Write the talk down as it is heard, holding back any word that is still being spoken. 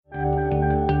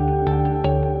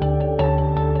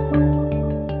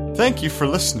Thank you for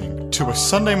listening to a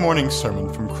Sunday morning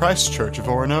sermon from Christ Church of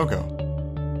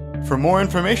Oronogo. For more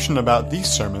information about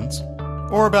these sermons,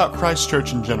 or about Christ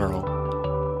Church in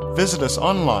general, visit us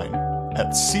online at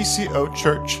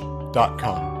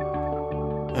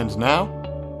ccochurch.com. And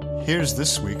now, here's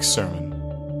this week's sermon.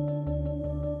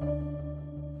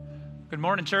 Good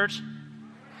morning, church.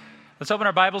 Let's open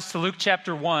our Bibles to Luke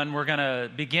chapter 1. We're going to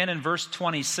begin in verse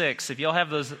 26. If you'll have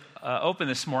those open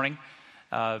this morning,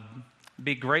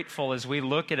 be grateful as we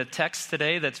look at a text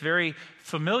today that's very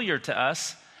familiar to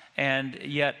us, and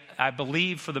yet I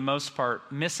believe for the most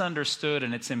part misunderstood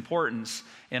in its importance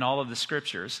in all of the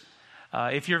scriptures.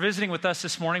 If you're visiting with us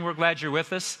this morning, we're glad you're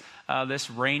with us this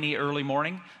rainy early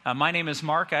morning. My name is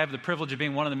Mark. I have the privilege of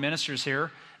being one of the ministers here,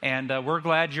 and we're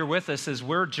glad you're with us as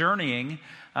we're journeying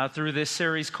through this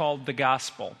series called The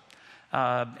Gospel.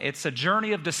 It's a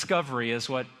journey of discovery is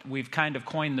what we've kind of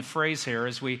coined the phrase here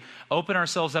as we open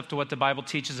ourselves up to what the Bible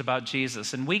teaches about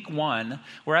Jesus. In week 1,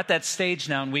 we're at that stage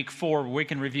now in week 4 where we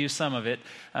can review some of it.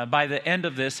 By the end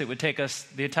of this, it would take us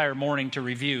the entire morning to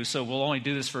review, so we'll only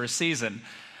do this for a season.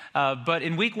 But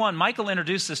in week 1, Michael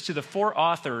introduced us to the 4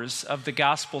 authors of the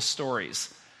gospel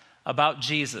stories about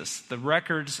Jesus, the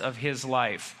records of his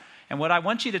life. And what I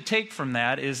want you to take from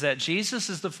that is that Jesus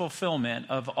is the fulfillment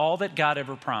of all that God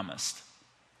ever promised.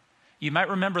 You might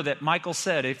remember that Michael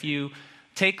said, if you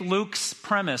take Luke's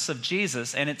premise of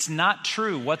Jesus and it's not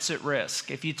true, what's at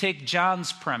risk? If you take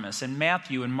John's premise and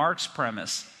Matthew and Mark's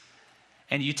premise,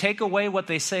 and you take away what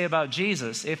they say about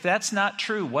Jesus, if that's not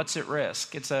true, what's at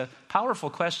risk? It's a powerful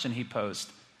question he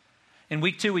posed. In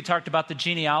week 2, we talked about the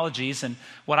genealogies, and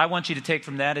what I want you to take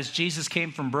from that is Jesus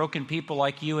came from broken people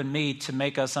like you and me to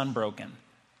make us unbroken.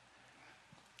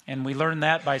 And we learned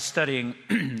that by studying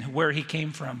where he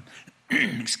came from.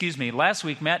 Excuse me. Last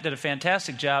week, Matt did a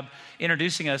fantastic job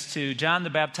introducing us to John the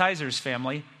Baptizer's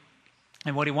family,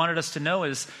 and what he wanted us to know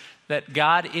is that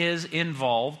God is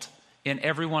involved in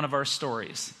every one of our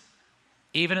stories.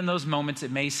 Even in those moments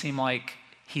it may seem like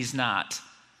he's not.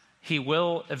 He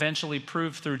will eventually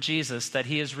prove through Jesus that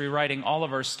he is rewriting all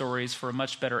of our stories for a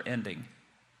much better ending.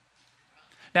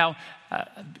 Now,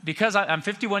 because I'm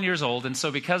 51 years old, and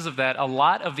so because of that, a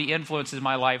lot of the influences in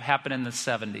my life happened in the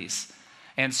 70s.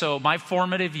 And so my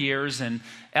formative years in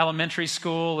elementary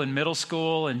school and middle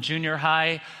school and junior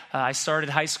high, I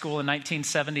started high school in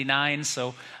 1979,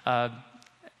 so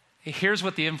here's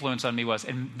what the influence on me was.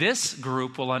 And this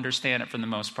group will understand it for the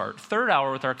most part. Third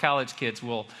hour with our college kids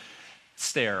will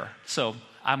stare. So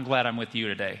I'm glad I'm with you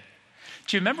today.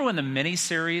 Do you remember when the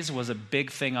miniseries was a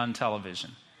big thing on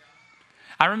television?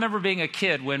 I remember being a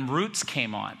kid when Roots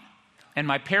came on, and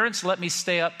my parents let me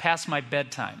stay up past my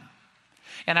bedtime.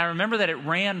 And I remember that it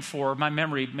ran for, my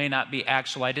memory may not be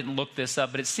actual, I didn't look this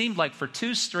up, but it seemed like for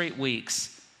 2 straight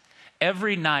weeks,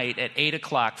 every night at 8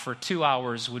 o'clock for 2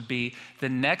 hours would be the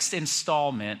next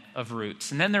installment of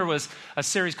Roots. And then there was a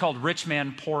series called Rich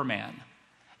Man, Poor Man.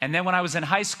 And then when I was in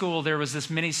high school, there was this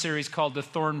mini-series called The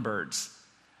Thornbirds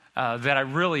that I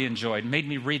really enjoyed. Made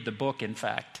me read the book, in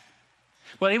fact.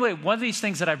 Well, anyway, one of these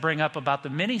things that I bring up about the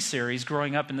mini-series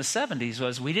growing up in the 70s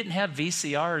was we didn't have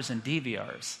VCRs and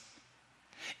DVRs.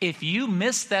 If you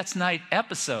missed that night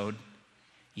episode,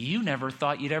 you never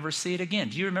thought you'd ever see it again.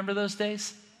 Do you remember those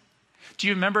days? Do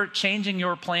you remember changing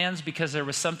your plans because there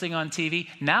was something on TV?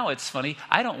 Now it's funny.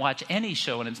 I don't watch any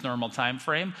show in its normal time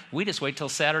frame. We just wait till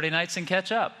Saturday nights and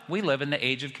catch up. We live in the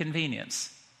age of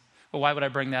convenience. Well, why would I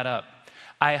bring that up?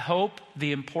 I hope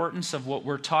the importance of what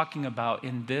we're talking about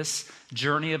in this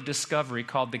journey of discovery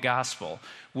called the gospel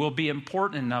will be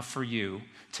important enough for you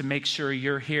to make sure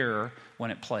you're here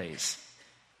when it plays.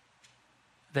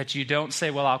 That you don't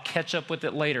say, well, I'll catch up with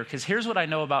it later. Because here's what I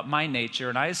know about my nature,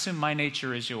 and I assume my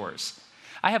nature is yours.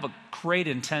 I have great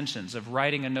intentions of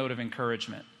writing a note of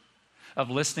encouragement, of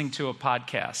listening to a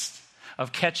podcast,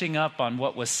 of catching up on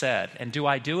what was said. And do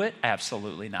I do it?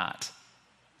 Absolutely not.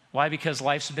 Why? Because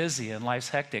life's busy and life's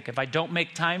hectic. If I don't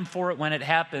make time for it when it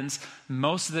happens,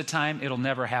 most of the time it'll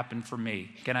never happen for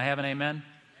me. Can I have an amen?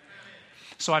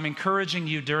 So I'm encouraging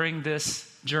you during this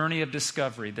journey of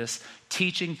discovery, this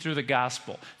teaching through the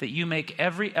gospel, that you make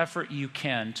every effort you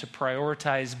can to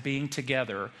prioritize being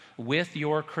together with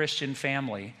your Christian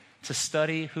family to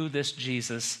study who this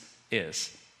Jesus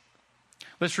is.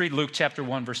 Let's read Luke chapter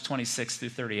 1, verse 26 through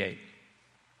 38.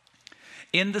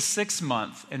 In the 6th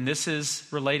month, and this is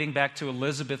relating back to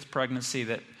Elizabeth's pregnancy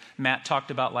that Matt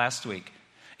talked about last week.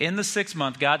 In the 6th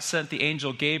month, God sent the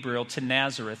angel Gabriel to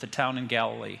Nazareth, a town in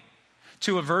Galilee,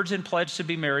 to a virgin pledged to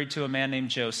be married to a man named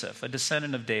Joseph, a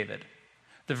descendant of David.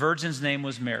 The virgin's name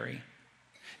was Mary.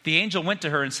 The angel went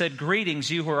to her and said, "Greetings,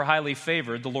 you who are highly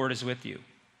favored, the Lord is with you."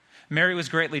 Mary was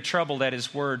greatly troubled at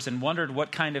his words and wondered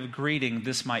what kind of greeting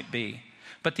this might be.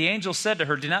 But the angel said to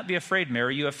her, "Do not be afraid,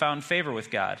 Mary, you have found favor with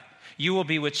God. You will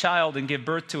be with child and give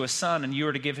birth to a son, and you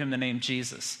are to give him the name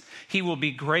Jesus. He will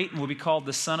be great and will be called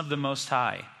the Son of the Most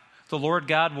High. The Lord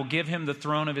God will give him the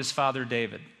throne of his father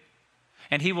David,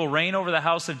 and he will reign over the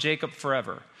house of Jacob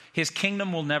forever. His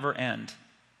kingdom will never end."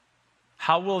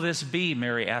 "How will this be,"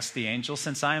 Mary asked the angel,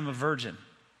 "since I am a virgin?"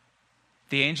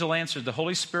 The angel answered, "The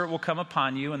Holy Spirit will come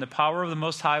upon you, and the power of the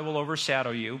Most High will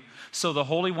overshadow you. So the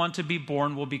Holy One to be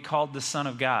born will be called the Son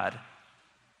of God.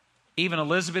 Even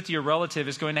Elizabeth, your relative,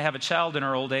 is going to have a child in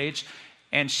her old age,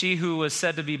 and she who was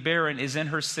said to be barren is in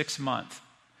her 6th month.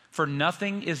 For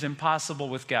nothing is impossible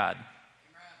with God."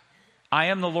 "I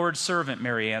am the Lord's servant,"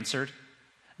 Mary answered.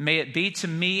 "May it be to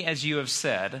me as you have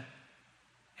said."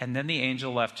 And then the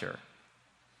angel left her.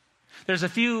 There's a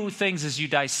few things as you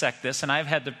dissect this, and I've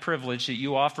had the privilege that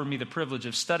you offer me the privilege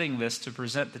of studying this to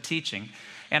present the teaching.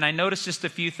 And I noticed just a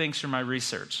few things from my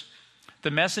research.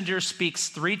 The messenger speaks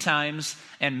 3 times,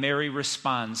 and Mary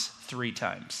responds 3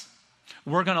 times.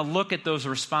 We're going to look at those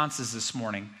responses this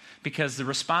morning because the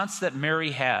response that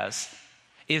Mary has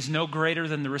is no greater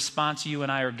than the response you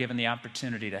and I are given the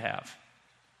opportunity to have.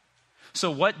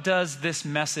 So what does this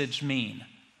message mean?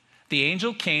 The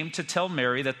angel came to tell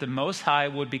Mary that the Most High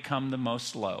would become the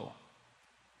Most Low.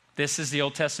 This is the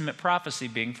Old Testament prophecy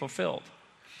being fulfilled.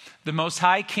 The Most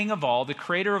High King of all, the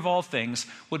creator of all things,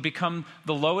 would become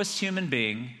the lowest human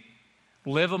being,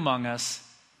 live among us,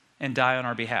 and die on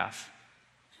our behalf.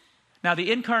 Now, the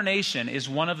incarnation is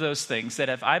one of those things that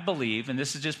if I believe, and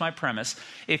this is just my premise,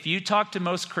 if you talk to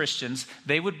most Christians,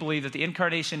 they would believe that the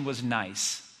incarnation was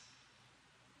nice,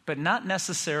 but not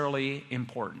necessarily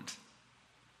important.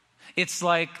 It's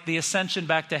like the ascension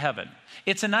back to heaven.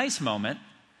 It's a nice moment,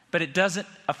 but it doesn't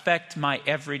affect my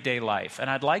everyday life. And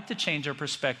I'd like to change our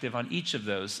perspective on each of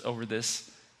those over this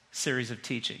series of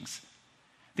teachings.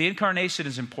 The incarnation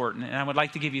is important, and I would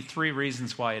like to give you 3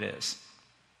 reasons why it is.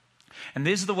 And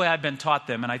these are the way I've been taught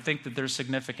them, and I think that they're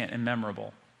significant and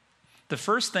memorable. The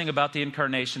first thing about the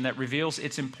incarnation that reveals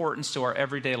its importance to our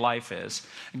everyday life is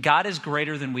God is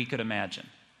greater than we could imagine.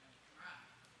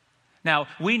 Now,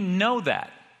 we know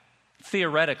that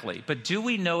theoretically, but do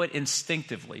we know it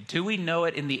instinctively? Do we know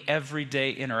it in the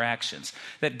everyday interactions?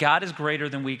 That God is greater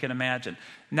than we can imagine.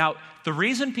 Now, the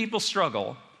reason people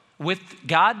struggle with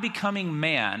God becoming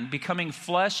man, becoming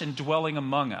flesh and dwelling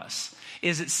among us,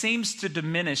 is it seems to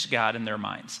diminish God in their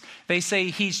minds. They say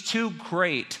he's too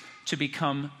great to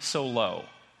become so low.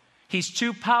 He's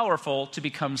too powerful to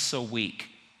become so weak.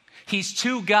 He's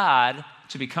too God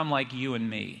to become like you and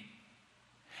me.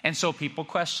 And so people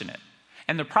question it.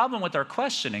 And the problem with our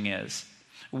questioning is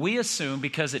we assume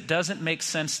because it doesn't make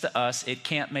sense to us, it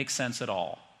can't make sense at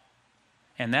all.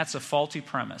 And that's a faulty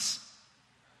premise.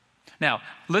 Now,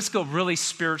 let's go really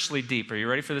spiritually deep. Are you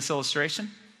ready for this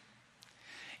illustration?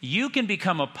 You can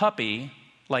become a puppy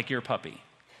like your puppy.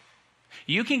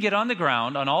 You can get on the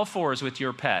ground on all 4s with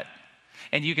your pet,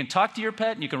 and you can talk to your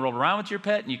pet, and you can roll around with your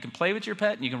pet, and you can play with your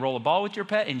pet, and you can roll a ball with your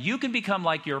pet, and you can become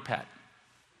like your pet.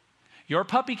 Your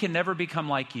puppy can never become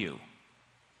like you.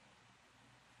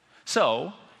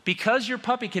 So, because your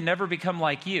puppy can never become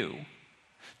like you,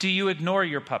 do you ignore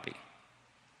your puppy?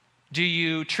 Do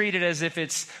you treat it as if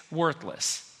it's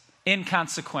worthless,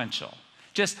 inconsequential?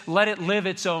 Just let it live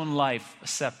its own life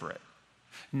separate.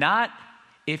 Not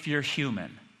if you're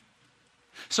human.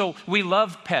 So we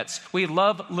love pets. We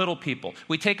love little people.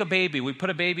 We take a baby. We put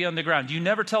a baby on the ground. You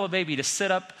never tell a baby to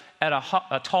sit up at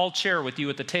a tall chair with you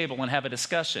at the table and have a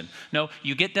discussion. No,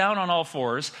 you get down on all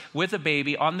 4s with a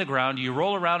baby on the ground. You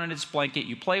roll around in its blanket.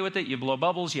 You play with it. You blow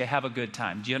bubbles. You have a good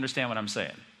time. Do you understand what I'm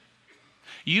saying?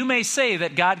 You may say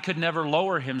that God could never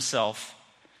lower himself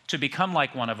to become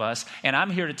like one of us, and I'm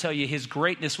here to tell you his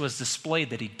greatness was displayed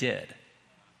that he did.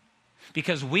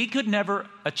 Because we could never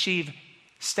achieve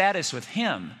status with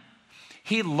him,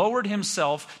 he lowered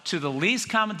himself to the least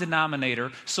common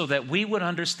denominator so that we would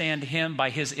understand him by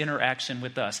his interaction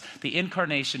with us. The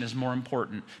incarnation is more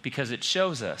important because it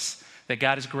shows us that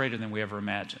God is greater than we ever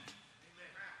imagined.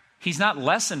 He's not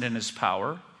lessened in his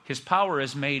power. His power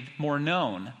is made more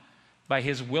known by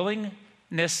his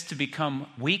willingness to become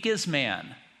weak as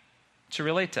man to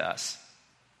relate to us.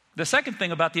 The second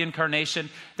thing about the incarnation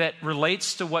that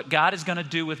relates to what God is going to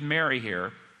do with Mary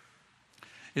here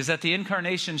is that the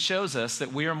incarnation shows us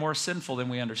that we are more sinful than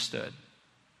we understood.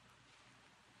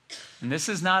 And this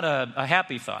is not a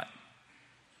happy thought,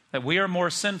 that we are more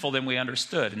sinful than we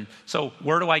understood. And so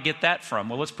where do I get that from?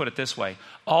 Well, let's put it this way.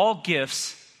 All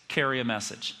gifts carry a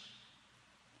message.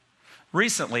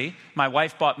 Recently, my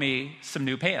wife bought me some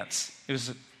new pants. It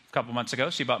was A couple months ago,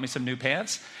 she bought me some new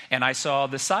pants, and I saw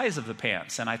the size of the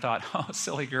pants, and I thought, oh,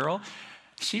 silly girl,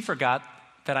 she forgot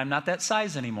that I'm not that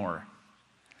size anymore.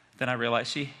 Then I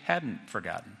realized she hadn't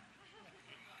forgotten.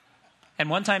 And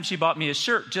one time she bought me a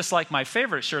shirt just like my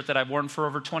favorite shirt that I've worn for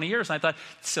over 20 years, and I thought,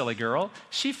 silly girl,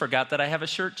 she forgot that I have a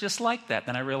shirt just like that.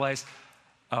 Then I realized,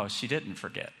 oh, she didn't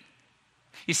forget.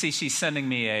 You see, she's sending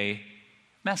me a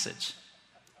message.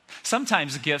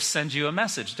 Sometimes gifts send you a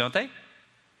message, don't they?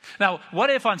 Now,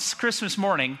 what if on Christmas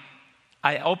morning,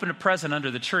 I opened a present under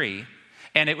the tree,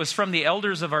 and it was from the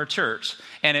elders of our church,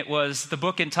 and it was the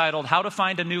book entitled, How to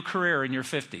Find a New Career in Your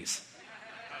 50s.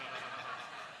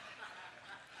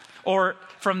 Or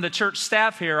from the church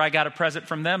staff here, I got a present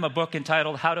from them, a book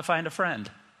entitled, How to Find a Friend.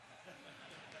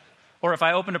 Or if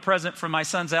I opened a present from my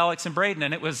sons Alex and Braden,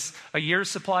 and it was a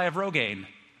year's supply of Rogaine.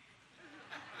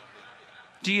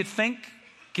 Do you think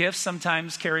gifts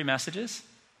sometimes carry messages?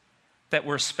 That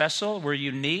we're special, we're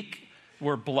unique,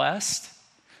 we're blessed.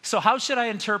 So how should I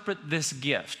interpret this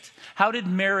gift? How did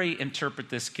Mary interpret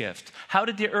this gift? How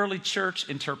did the early church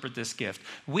interpret this gift?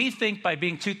 We think by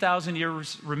being 2,000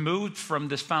 years removed from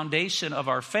this foundation of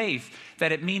our faith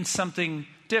that it means something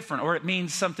different or it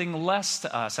means something less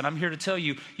to us. And I'm here to tell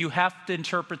you, you have to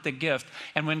interpret the gift.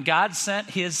 And when God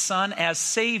sent his son as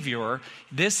Savior,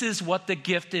 this is what the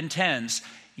gift intends.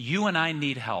 You and I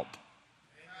need help.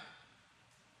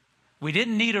 We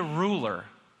didn't need a ruler.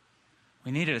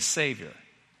 We needed a Savior.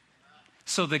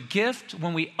 So the gift,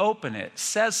 when we open it,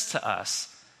 says to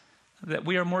us that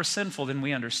we are more sinful than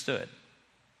we understood.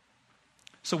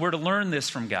 So we're to learn this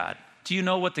from God. Do you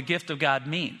know what the gift of God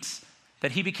means?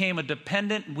 That he became a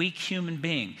dependent, weak human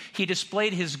being. He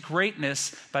displayed his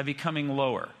greatness by becoming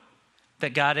lower.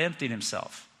 That God emptied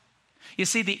himself. You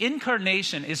see, the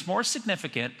incarnation is more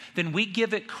significant than we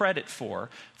give it credit for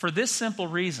this simple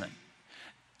reason.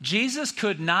 Jesus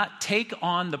could not take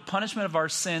on the punishment of our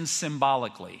sins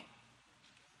symbolically.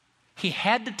 He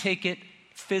had to take it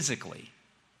physically.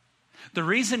 The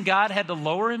reason God had to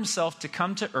lower himself to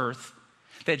come to earth,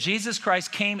 that Jesus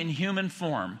Christ came in human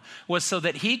form, was so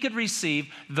that he could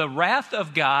receive the wrath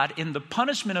of God in the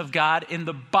punishment of God in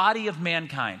the body of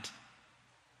mankind.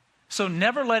 So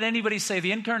never let anybody say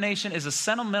the incarnation is a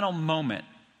sentimental moment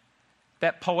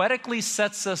that poetically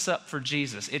sets us up for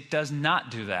Jesus. It does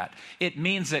not do that. It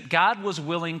means that God was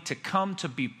willing to come to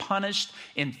be punished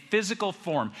in physical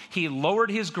form. He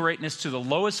lowered his greatness to the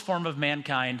lowest form of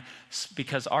mankind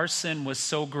because our sin was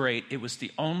so great, it was the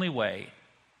only way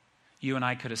you and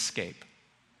I could escape.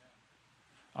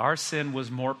 Our sin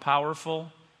was more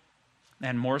powerful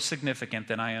and more significant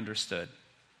than I understood.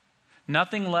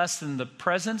 Nothing less than the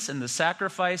presence and the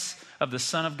sacrifice of the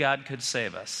Son of God could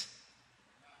save us.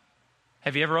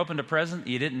 Have you ever opened a present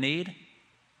you didn't need?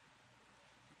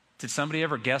 Did somebody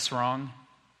ever guess wrong?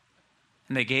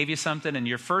 And they gave you something and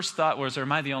your first thought was, or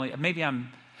am I the only,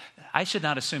 I should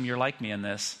not assume you're like me in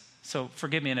this, so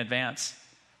forgive me in advance.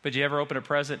 But you ever open a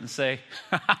present and say,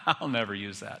 I'll never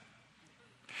use that?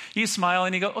 You smile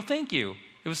and you go, oh, thank you.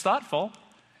 It was thoughtful.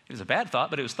 It was a bad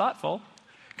thought, but it was thoughtful.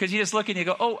 Because you just look and you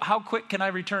go, oh, how quick can I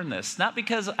return this? Not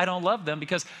because I don't love them,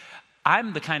 because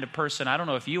I'm the kind of person, I don't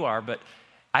know if you are, but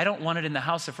I don't want it in the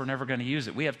house if we're never going to use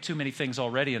it. We have too many things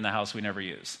already in the house we never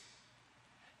use.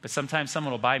 But sometimes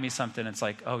someone will buy me something and it's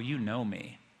like, oh, you know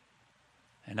me.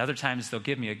 And other times they'll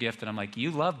give me a gift and I'm like,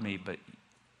 you love me, but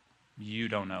you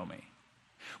don't know me.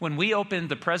 When we opened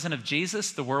the present of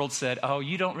Jesus, the world said, oh,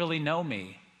 you don't really know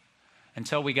me,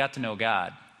 until we got to know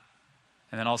God.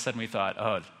 And then all of a sudden we thought,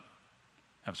 oh,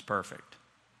 that was perfect.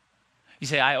 You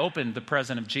say, I opened the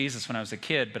present of Jesus when I was a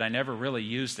kid, but I never really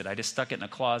used it. I just stuck it in a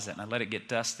closet and I let it get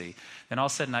dusty. Then all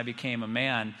of a sudden I became a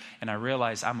man and I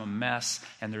realized I'm a mess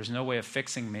and there's no way of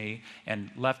fixing me,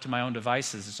 and left to my own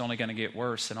devices, it's only going to get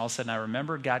worse. And all of a sudden I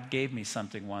remember God gave me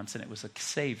something once, and it was a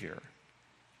Savior.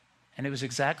 And it was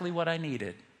exactly what I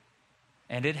needed.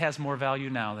 And it has more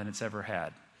value now than it's ever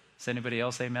had. Does anybody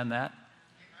else amen that?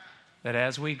 That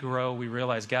as we grow, we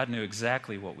realize God knew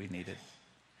exactly what we needed.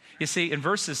 You see, in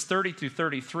verses 30 through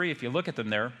 33, if you look at them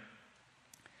there,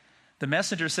 the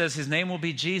messenger says his name will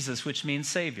be Jesus, which means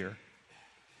Savior.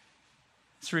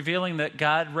 It's revealing that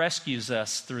God rescues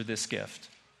us through this gift.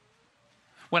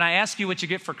 When I ask you what you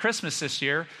get for Christmas this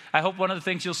year, I hope one of the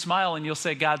things you'll smile and you'll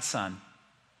say, God's Son.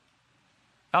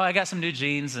 Oh, I got some new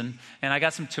jeans and I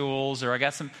got some tools, or I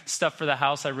got some stuff for the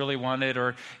house I really wanted,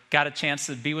 or got a chance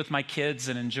to be with my kids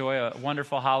and enjoy a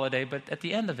wonderful holiday. But at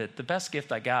the end of it, the best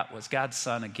gift I got was God's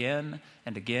Son again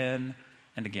and again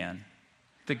and again.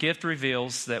 The gift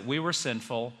reveals that we were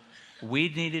sinful, we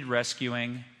needed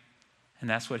rescuing, and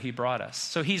that's what he brought us.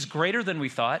 So he's greater than we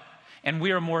thought, and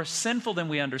we are more sinful than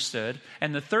we understood.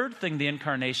 And the third thing the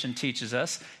incarnation teaches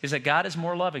us is that God is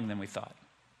more loving than we thought.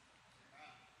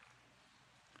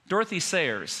 Dorothy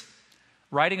Sayers,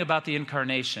 writing about the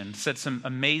incarnation, said some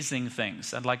amazing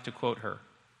things. I'd like to quote her.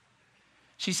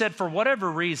 She said, "For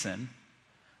whatever reason,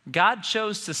 God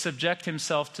chose to subject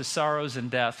himself to sorrows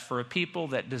and death for a people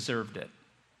that deserved it.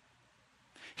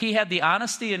 He had the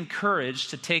honesty and courage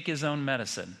to take his own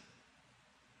medicine.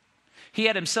 He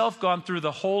had himself gone through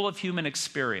the whole of human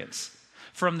experience,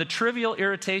 from the trivial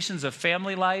irritations of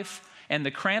family life and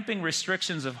the cramping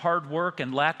restrictions of hard work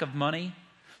and lack of money,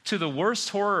 to the worst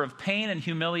horror of pain and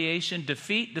humiliation,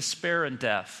 defeat, despair, and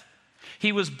death.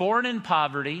 He was born in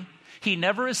poverty, he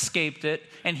never escaped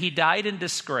it, and he died in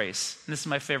disgrace." And this is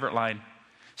my favorite line.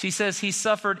 She says, "He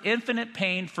suffered infinite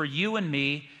pain for you and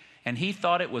me, and he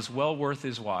thought it was well worth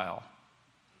his while."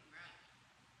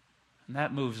 And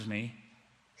that moves me.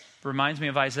 It reminds me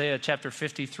of Isaiah chapter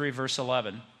 53, verse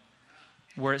 11,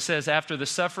 where it says, "After the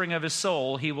suffering of his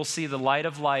soul, he will see the light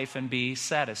of life and be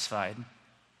satisfied."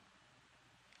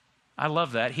 I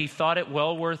love that. He thought it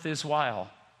well worth his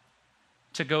while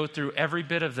to go through every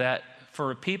bit of that for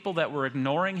a people that were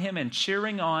ignoring him and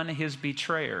cheering on his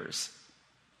betrayers.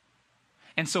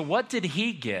 And so what did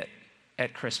he get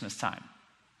at Christmas time?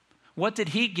 What did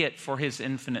he get for his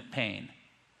infinite pain?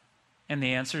 And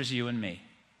the answer is you and me.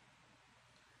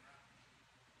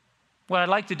 What I'd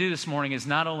like to do this morning is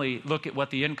not only look at what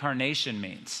the incarnation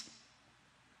means,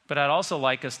 but I'd also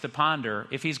like us to ponder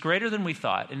if he's greater than we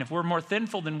thought, and if we're more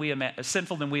sinful than we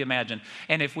imagine,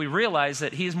 and if we realize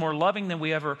that he's more loving than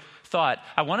we ever thought.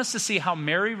 I want us to see how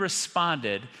Mary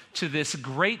responded to this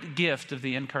great gift of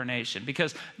the incarnation,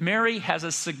 because Mary has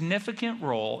a significant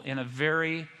role in a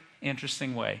very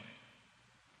interesting way.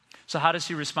 So how does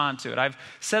she respond to it? I've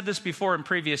said this before in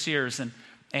previous years,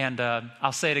 and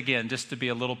I'll say it again just to be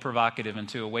a little provocative and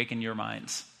to awaken your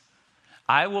minds.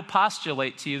 I will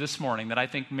postulate to you this morning that I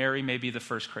think Mary may be the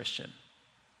first Christian.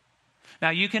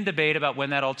 Now, you can debate about when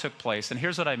that all took place, and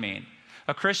here's what I mean.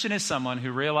 A Christian is someone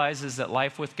who realizes that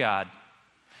life with God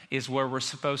is where we're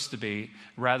supposed to be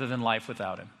rather than life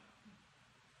without him.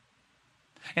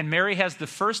 And Mary has the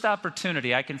first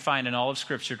opportunity I can find in all of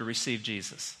Scripture to receive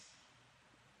Jesus.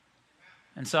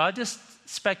 And so I just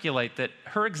speculate that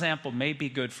her example may be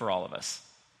good for all of us.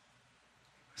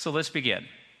 So let's begin.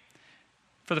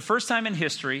 For the first time in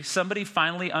history, somebody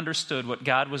finally understood what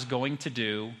God was going to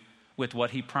do with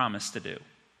what he promised to do.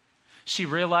 She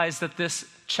realized that this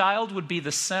child would be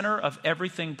the center of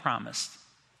everything promised.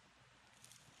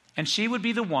 And she would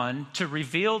be the one to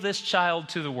reveal this child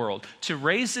to the world, to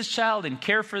raise this child and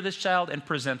care for this child and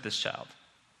present this child.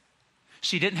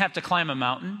 She didn't have to climb a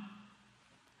mountain.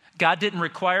 God didn't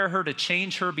require her to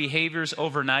change her behaviors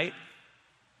overnight.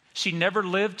 She never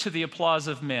lived to the applause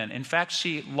of men. In fact,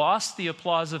 she lost the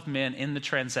applause of men in the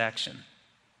transaction.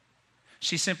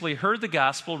 She simply heard the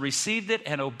gospel, received it,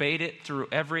 and obeyed it through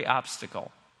every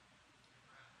obstacle.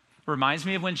 Reminds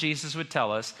me of when Jesus would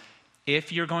tell us,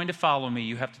 if you're going to follow me,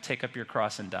 you have to take up your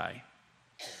cross and die.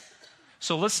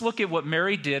 So let's look at what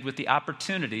Mary did with the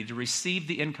opportunity to receive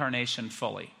the incarnation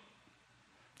fully.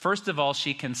 First of all,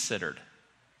 she considered.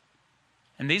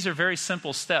 And these are very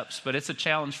simple steps, but it's a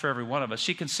challenge for every one of us.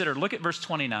 She considered. Look at verse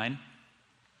 29.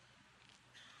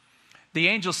 The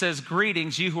angel says,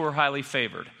 "Greetings, you who are highly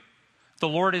favored. The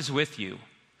Lord is with you."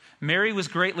 Mary was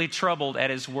greatly troubled at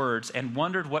his words and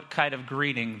wondered what kind of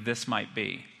greeting this might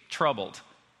be. Troubled.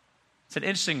 It's an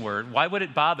interesting word. Why would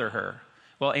it bother her?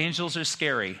 Well, angels are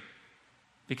scary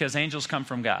because angels come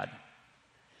from God.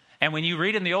 And when you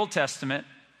read in the Old Testament,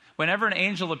 whenever an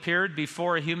angel appeared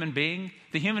before a human being,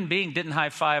 the human being didn't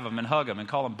high-five him and hug him and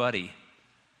call him buddy.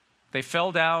 They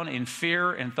fell down in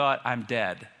fear and thought, I'm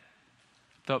dead.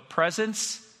 The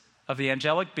presence of the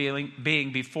angelic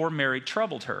being before Mary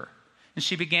troubled her. And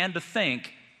she began to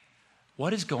think,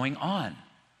 what is going on?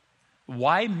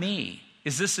 Why me?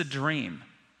 Is this a dream?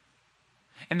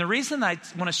 And the reason I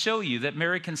want to show you that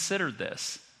Mary considered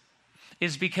this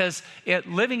is because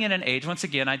living in an age, once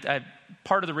again,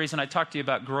 part of the reason I talked to you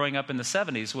about growing up in the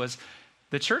 70s was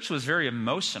the church was very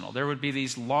emotional. There would be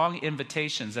these long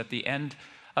invitations at the end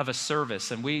of a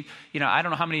service. And I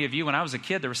don't know how many of you, when I was a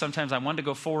kid, there were sometimes I wanted to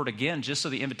go forward again just so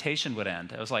the invitation would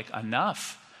end. I was like,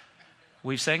 enough.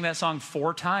 We've sang that song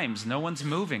 4 times. No one's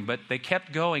moving, but they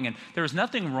kept going. And there was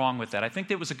nothing wrong with that. I think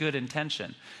that was a good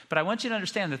intention. But I want you to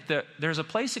understand that there's a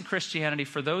place in Christianity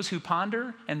for those who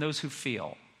ponder and those who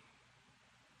feel.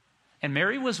 And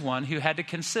Mary was one who had to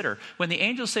consider. When the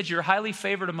angel said, you're highly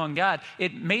favored among God,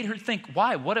 it made her think,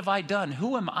 why? What have I done?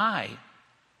 Who am I?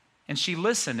 And she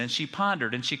listened and she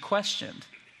pondered and she questioned.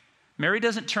 Mary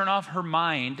doesn't turn off her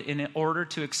mind in order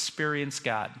to experience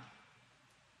God.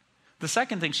 The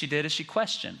second thing she did is she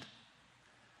questioned.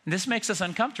 And this makes us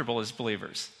uncomfortable as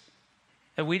believers.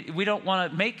 And we don't want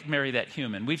to make Mary that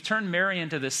human. We've turned Mary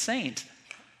into this saint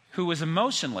who was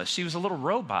emotionless. She was a little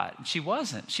robot. She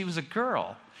wasn't. She was a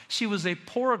girl. She was a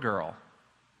poor girl.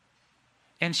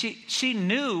 And she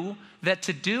knew that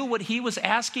to do what he was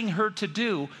asking her to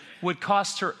do would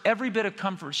cost her every bit of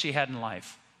comfort she had in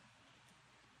life.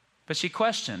 But she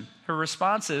questioned. Her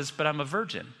response is, but I'm a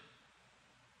virgin.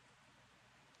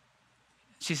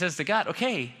 She says to God,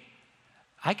 okay,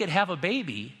 I could have a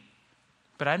baby,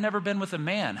 but I've never been with a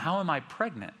man. How am I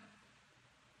pregnant?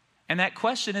 And that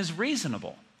question is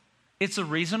reasonable. It's a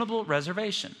reasonable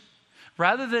reservation.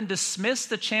 Rather than dismiss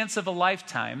the chance of a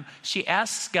lifetime, she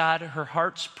asks God her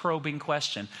heart's probing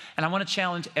question. And I want to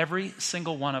challenge every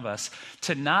single one of us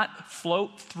to not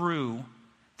float through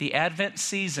the Advent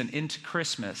season into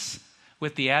Christmas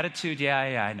with the attitude,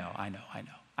 I know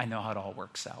how it all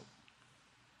works out.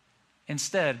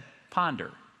 Instead,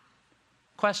 ponder,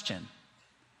 question,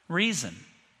 reason.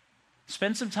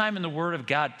 Spend some time in the Word of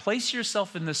God. Place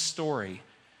yourself in this story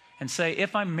and say,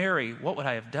 if I'm Mary, what would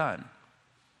I have done?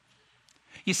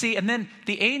 You see, and then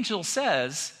the angel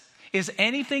says, is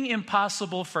anything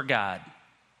impossible for God?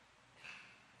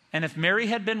 And if Mary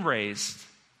had been raised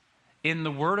in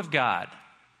the Word of God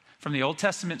from the Old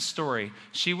Testament story,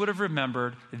 she would have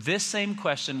remembered this same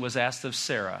question was asked of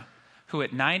Sarah, who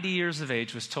at 90 years of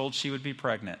age was told she would be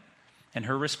pregnant. And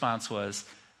her response was,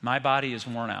 my body is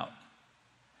worn out.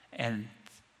 And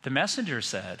the messenger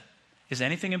said, is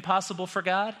anything impossible for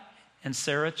God? And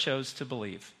Sarah chose to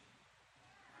believe.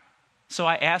 So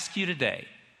I ask you today,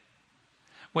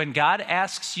 when God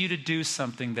asks you to do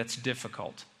something that's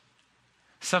difficult,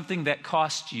 something that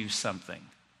costs you something,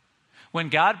 when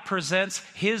God presents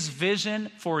his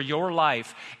vision for your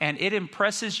life and it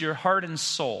impresses your heart and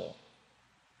soul,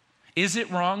 is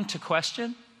it wrong to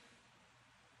question?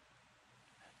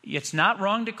 It's not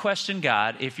wrong to question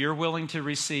God if you're willing to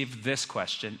receive this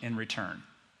question in return.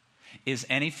 Is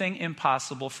anything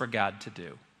impossible for God to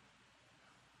do?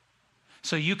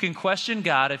 So you can question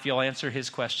God if you'll answer his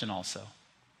question also.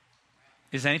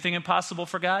 Is anything impossible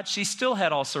for God? She still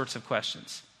had all sorts of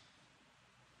questions.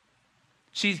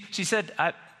 She said,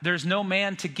 there's no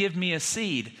man to give me a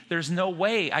seed. There's no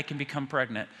way I can become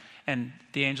pregnant. And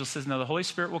the angel says, no, the Holy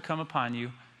Spirit will come upon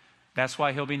you. That's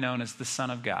why he'll be known as the Son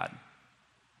of God.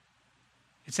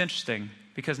 It's interesting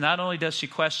because not only does she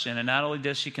question and not only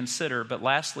does she consider, but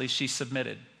lastly, she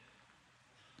submitted.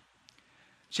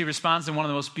 She responds in one of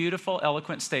the most beautiful,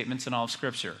 eloquent statements in all of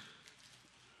Scripture.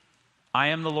 I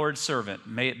am the Lord's servant.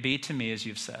 May it be to me as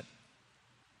you've said.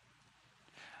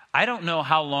 I don't know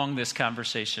how long this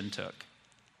conversation took.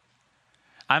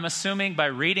 I'm assuming by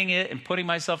reading it and putting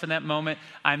myself in that moment,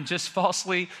 I'm just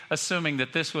falsely assuming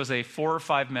that this was a 4 or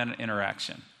 5 minute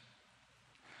interaction.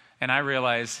 And I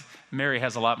realize Mary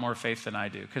has a lot more faith than I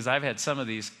do because I've had some of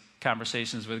these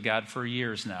conversations with God for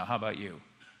years now. How about you?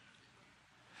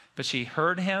 But she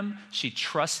heard him, she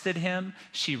trusted him,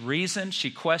 she reasoned,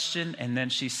 she questioned, and then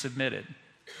she submitted.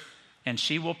 And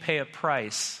she will pay a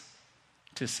price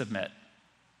to submit.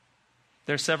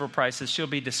 There are several prices. She'll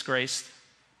be disgraced.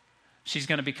 She's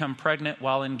going to become pregnant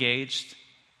while engaged.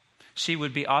 She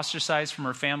would be ostracized from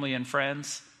her family and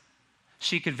friends.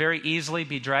 She could very easily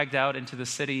be dragged out into the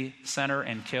city center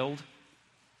and killed.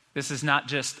 This is not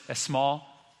just a small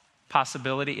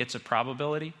possibility, it's a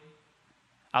probability.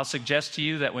 I'll suggest to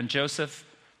you that when Joseph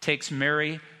takes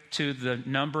Mary to the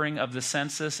numbering of the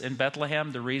census in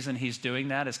Bethlehem, the reason he's doing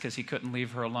that is because he couldn't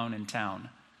leave her alone in town.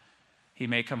 He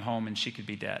may come home and she could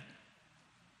be dead.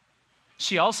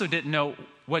 She also didn't know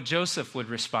what Joseph would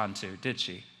respond to, did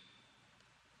she?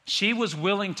 She was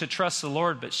willing to trust the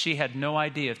Lord, but she had no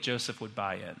idea if Joseph would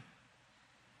buy in.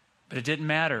 But it didn't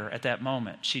matter at that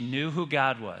moment. She knew who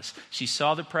God was. She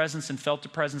saw the presence and felt the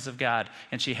presence of God,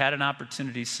 and she had an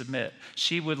opportunity to submit.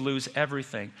 She would lose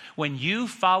everything. When you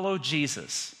follow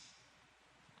Jesus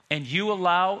and you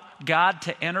allow God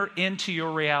to enter into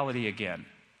your reality again,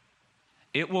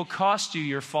 it will cost you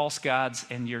your false gods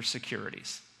and your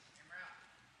securities.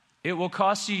 It will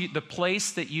cost you the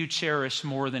place that you cherish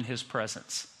more than his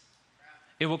presence.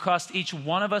 It will cost each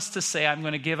one of us to say, I'm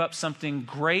going to give up something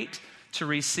great to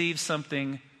receive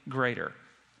something greater.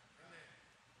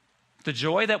 The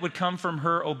joy that would come from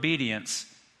her obedience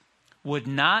would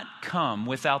not come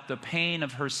without the pain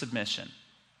of her submission.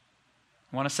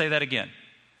 I want to say that again.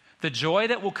 The joy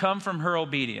that will come from her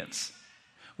obedience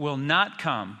will not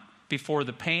come before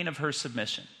the pain of her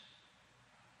submission.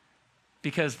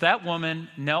 Because that woman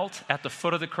knelt at the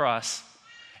foot of the cross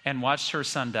and watched her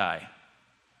son die.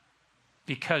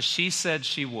 because she said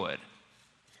she would.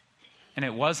 And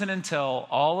it wasn't until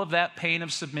all of that pain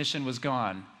of submission was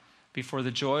gone before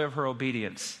the joy of her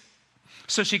obedience.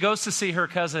 So she goes to see her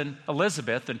cousin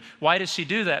Elizabeth. And why does she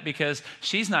do that? Because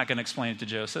she's not going to explain it to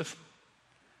Joseph.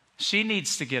 She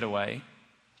needs to get away.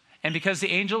 And because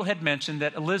the angel had mentioned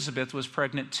that Elizabeth was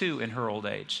pregnant too in her old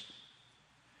age.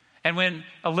 And when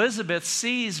Elizabeth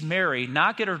sees Mary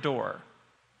knock at her door,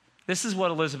 this is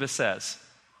what Elizabeth says.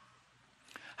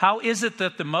 "How is it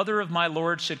that the mother of my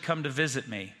Lord should come to visit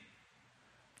me?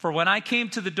 For when I came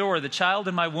to the door, the child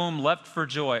in my womb leapt for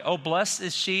joy. Oh, blessed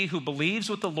is she who believes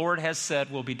what the Lord has said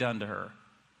will be done to her."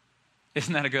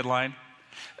 Isn't that a good line?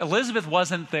 Elizabeth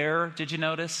wasn't there, did you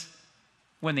notice,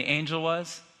 when the angel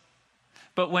was?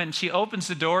 But when she opens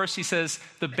the door, she says,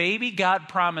 "The baby God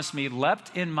promised me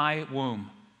leapt in my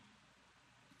womb.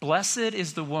 Blessed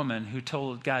is the woman who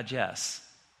told God yes."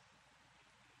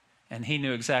 And she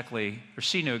knew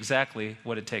exactly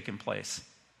what had taken place.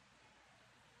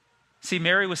 See,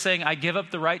 Mary was saying, I give up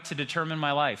the right to determine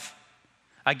my life.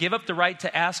 I give up the right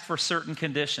to ask for certain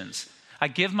conditions. I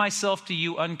give myself to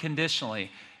you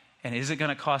unconditionally. And is it going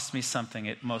to cost me something?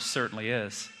 It most certainly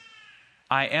is.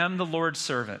 I am the Lord's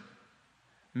servant.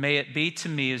 May it be to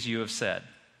me as you have said.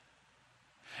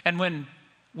 And when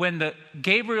the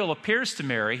Gabriel appears to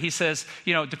Mary, he says,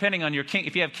 depending on your king,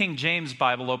 if you have King James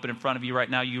Bible open in front of you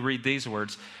right now, you read these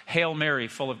words, "Hail Mary,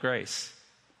 full of grace."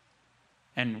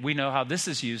 And we know how this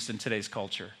is used in today's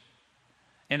culture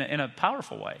in a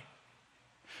powerful way.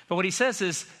 But what he says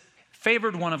is,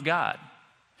 favored one of God.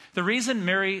 The reason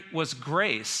Mary was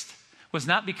graced was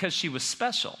not because she was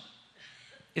special.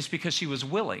 It's because she was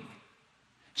willing.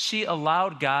 She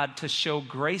allowed God to show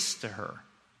grace to her.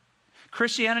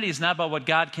 Christianity is not about what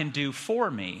God can do for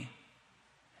me.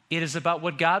 It is about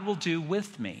what God will do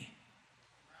with me.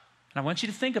 And I want you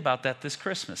to think about that this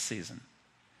Christmas season.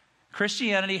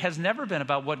 Christianity has never been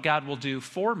about what God will do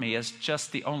for me as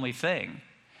just the only thing.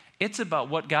 It's about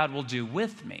what God will do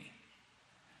with me,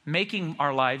 making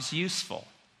our lives useful.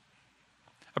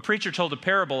 A preacher told a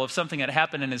parable of something that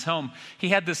happened in his home. He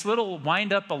had this little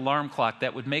wind-up alarm clock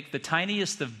that would make the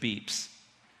tiniest of beeps.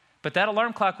 But that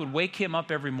alarm clock would wake him up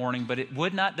every morning, but it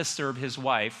would not disturb his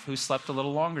wife, who slept a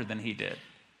little longer than he did.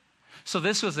 So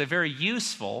this was a very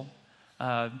useful,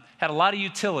 had a lot of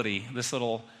utility,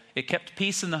 it kept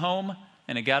peace in the home,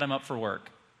 and it got him up for work.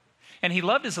 And he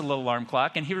loved his little alarm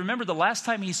clock, and he remembered the last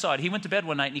time he saw it. He went to bed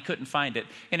one night and he couldn't find it.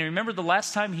 And he remembered the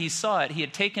last time he saw it, he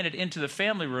had taken it into the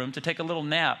family room to take a little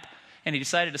nap, and he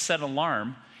decided to set an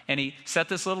alarm. And he set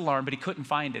this little alarm, but he couldn't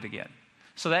find it again.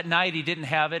 So that night he didn't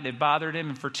have it, and it bothered him.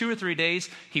 And for 2 or 3 days,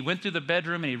 he went through the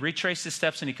bedroom and he retraced his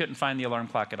steps, and he couldn't find the alarm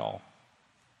clock at all.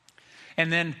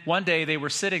 And then one day they were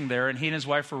sitting there, and he and his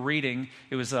wife were reading.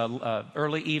 It was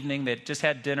early evening. They just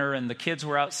had dinner, and the kids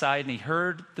were outside, and he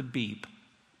heard the beep.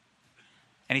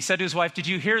 And he said to his wife, "Did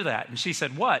you hear that?" And she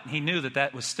said, "What?" And he knew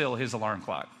that was still his alarm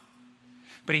clock.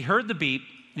 But he heard the beep,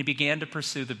 and he began to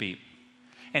pursue the beep.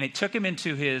 And it took him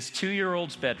into his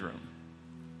 2-year-old's bedroom.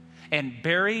 And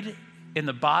buried in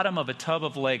the bottom of a tub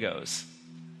of Legos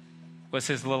was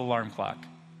his little alarm clock.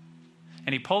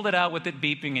 And he pulled it out with it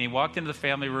beeping, and he walked into the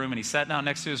family room, and he sat down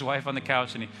next to his wife on the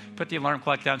couch, and he put the alarm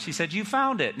clock down. She said, "You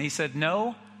found it." And he said,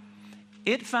 "No,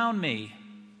 it found me."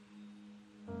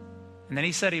 And then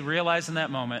he said he realized in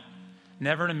that moment,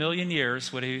 never in a million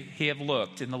years would he have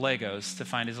looked in the Legos to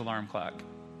find his alarm clock.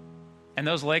 And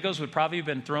those Legos would probably have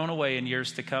been thrown away in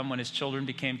years to come when his children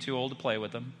became too old to play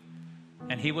with them.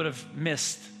 And he would have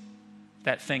missed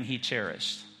that thing he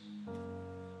cherished.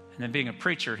 And then being a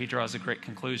preacher, he draws a great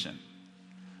conclusion.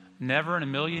 Never in a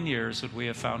million years would we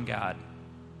have found God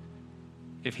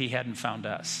if he hadn't found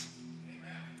us.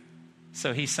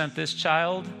 So he sent this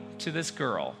child to this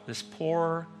girl, this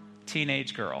poor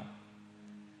teenage girl,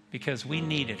 because we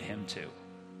needed him to.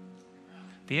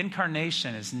 The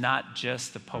incarnation is not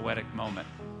just a poetic moment.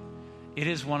 It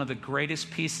is one of the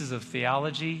greatest pieces of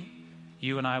theology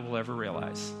you and I will ever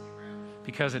realize,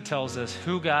 because it tells us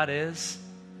who God is,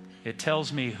 it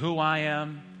tells me who I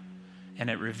am, and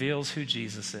it reveals who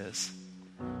Jesus is.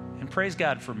 And praise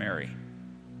God for Mary.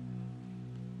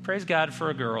 Praise God for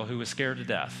a girl who was scared to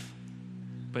death,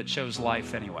 but chose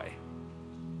life anyway.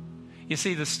 You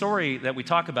see, the story that we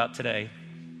talk about today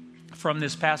from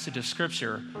this passage of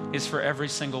Scripture is for every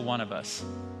single one of us.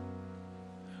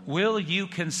 Will you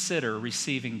consider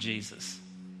receiving Jesus?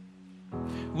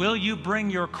 Will you bring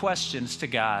your questions to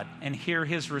God and hear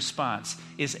his response?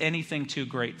 Is anything too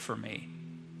great for me?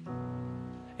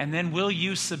 And then will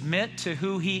you submit to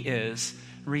who he is,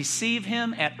 receive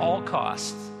him at all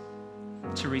costs,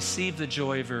 to receive the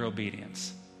joy of your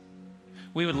obedience?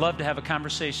 We would love to have a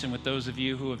conversation with those of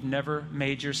you who have never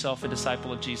made yourself a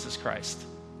disciple of Jesus Christ.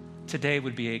 Today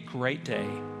would be a great day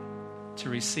to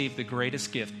receive the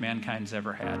greatest gift mankind's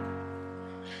ever had.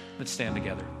 Let's stand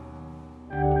together.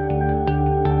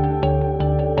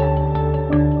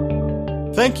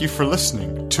 Thank you for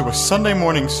listening to a Sunday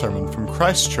morning sermon from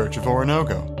Christ Church of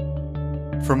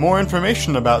Oronogo. For more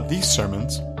information about these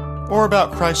sermons, or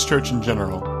about Christ Church in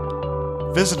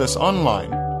general, visit us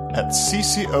online at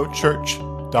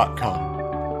ccochurch.com.